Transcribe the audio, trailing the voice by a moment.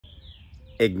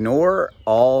Ignore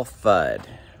all FUD.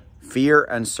 Fear,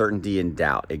 uncertainty, and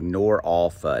doubt. Ignore all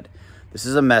FUD. This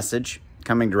is a message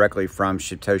coming directly from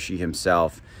Satoshi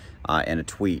himself in a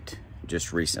tweet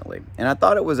just recently. And I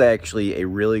thought it was actually a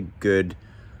really good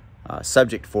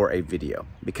subject for a video,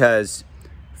 because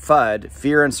FUD,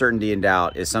 fear, uncertainty, and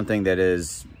doubt, is something that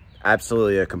is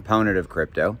absolutely a component of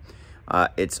crypto.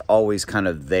 It's always kind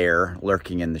of there,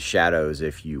 lurking in the shadows,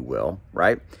 if you will,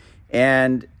 right?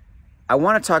 And I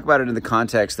want to talk about it in the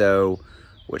context, though.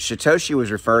 What Satoshi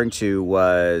was referring to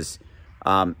was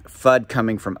FUD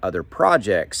coming from other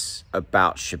projects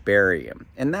about Shiba Inu.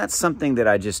 And that's something that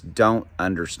I just don't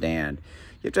understand.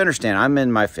 You have to understand, I'm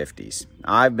in my 50s.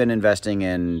 I've been investing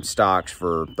in stocks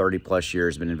for 30 plus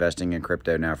years, been investing in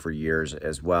crypto now for years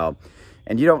as well.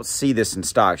 And you don't see this in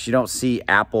stocks. You don't see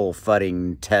Apple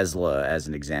FUDding Tesla as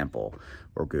an example,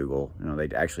 or Google. You know,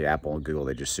 they actually, Apple and Google,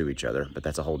 they just sue each other, but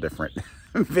that's a whole different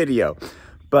video.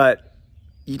 But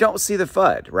you don't see the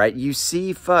FUD, right? You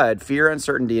see FUD, fear,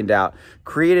 uncertainty, and doubt,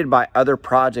 created by other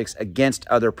projects against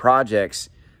other projects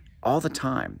all the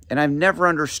time. And I've never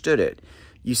understood it.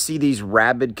 You see these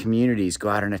rabid communities go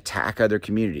out and attack other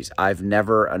communities. I've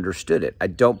never understood it. I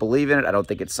don't believe in it. I don't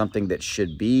think it's something that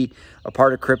should be a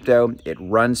part of crypto. It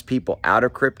runs people out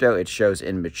of crypto. It shows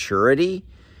immaturity.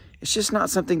 It's just not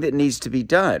something that needs to be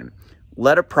done.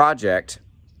 Let a project,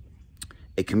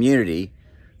 a community,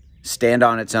 stand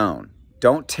on its own.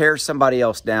 Don't tear somebody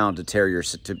else down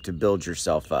to build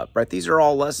yourself up, right? These are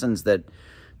all lessons that,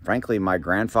 frankly, my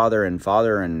grandfather and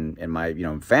father and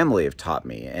my family have taught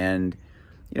me. And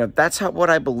that's what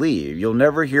I believe. You'll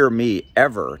never hear me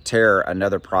ever tear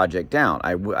another project down.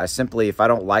 I simply, if I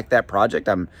don't like that project,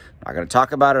 I'm not going to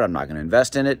talk about it. I'm not going to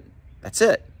invest in it. That's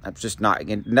it. That's just not.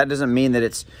 Again, that doesn't mean that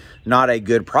it's not a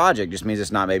good project. It just means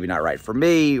it's maybe not right for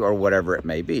me, or whatever it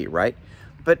may be, right?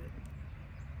 But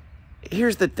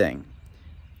here's the thing.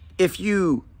 If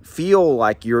you feel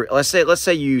like let's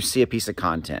say you see a piece of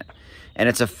content and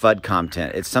it's a FUD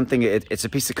content. It's a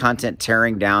piece of content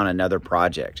tearing down another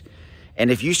project. And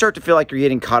if you start to feel like you're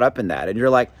getting caught up in that, and you're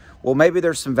like, well, maybe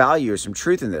there's some value or some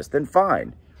truth in this, then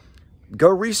fine. Go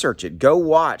research it. Go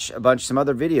watch some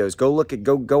other videos.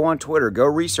 Go on Twitter. Go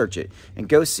research it and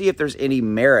go see if there's any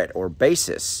merit or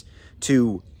basis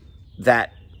to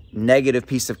that negative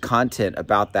piece of content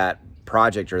about that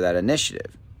project or that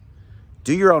initiative.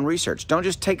 Do your own research. Don't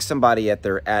just take somebody at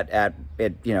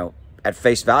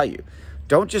face value.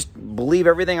 Don't just believe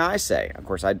everything I say. Of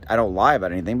course, I don't lie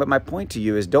about anything, but my point to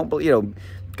you is go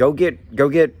get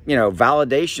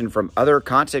validation from other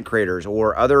content creators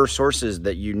or other sources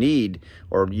that you need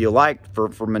or you like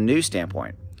from a news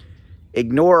standpoint.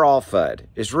 Ignore all FUD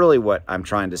is really what I'm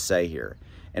trying to say here.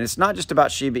 And it's not just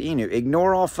about Shiba Inu.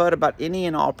 Ignore all FUD about any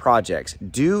and all projects.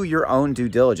 Do your own due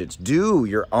diligence. Do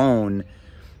your own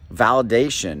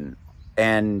validation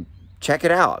and check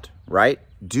it out, right?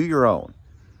 Do your own.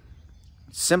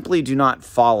 Simply do not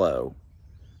follow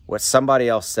what somebody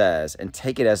else says and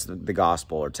take it as the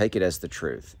gospel or take it as the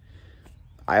truth.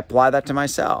 I apply that to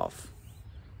myself.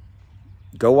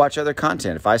 Go watch other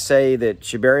content. If I say that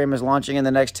Shiba Inu is launching in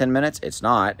the next 10 minutes, it's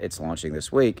not. It's launching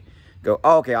this week. Go,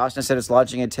 oh, okay, Austin said it's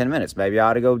launching in 10 minutes. Maybe I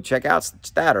ought to go check out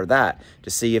that or that to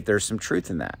see if there's some truth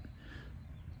in that.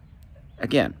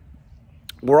 Again,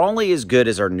 we're only as good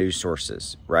as our news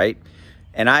sources, right?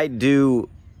 And I do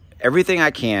everything I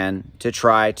can to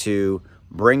try to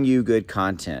bring you good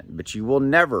content, but you will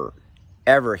never,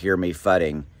 ever hear me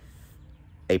FUDding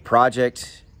a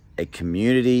project, a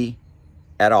community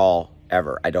at all,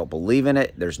 ever. I don't believe in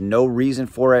it. There's no reason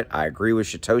for it. I agree with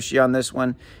Satoshi on this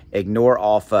one. Ignore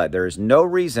all FUD. There is no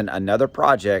reason another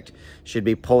project should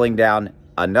be pulling down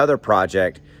another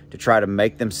project to try to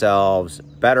make themselves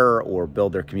better or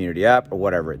build their community up or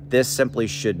whatever. This simply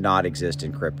should not exist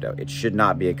in crypto. It should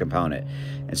not be a component.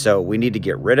 And so we need to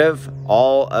get rid of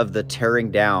all of the tearing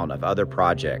down of other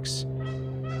projects.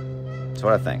 That's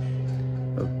what I think.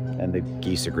 Oh, and the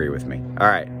geese agree with me. All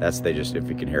right, if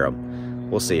you can hear them.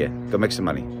 We'll see you. Go make some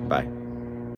money. Bye.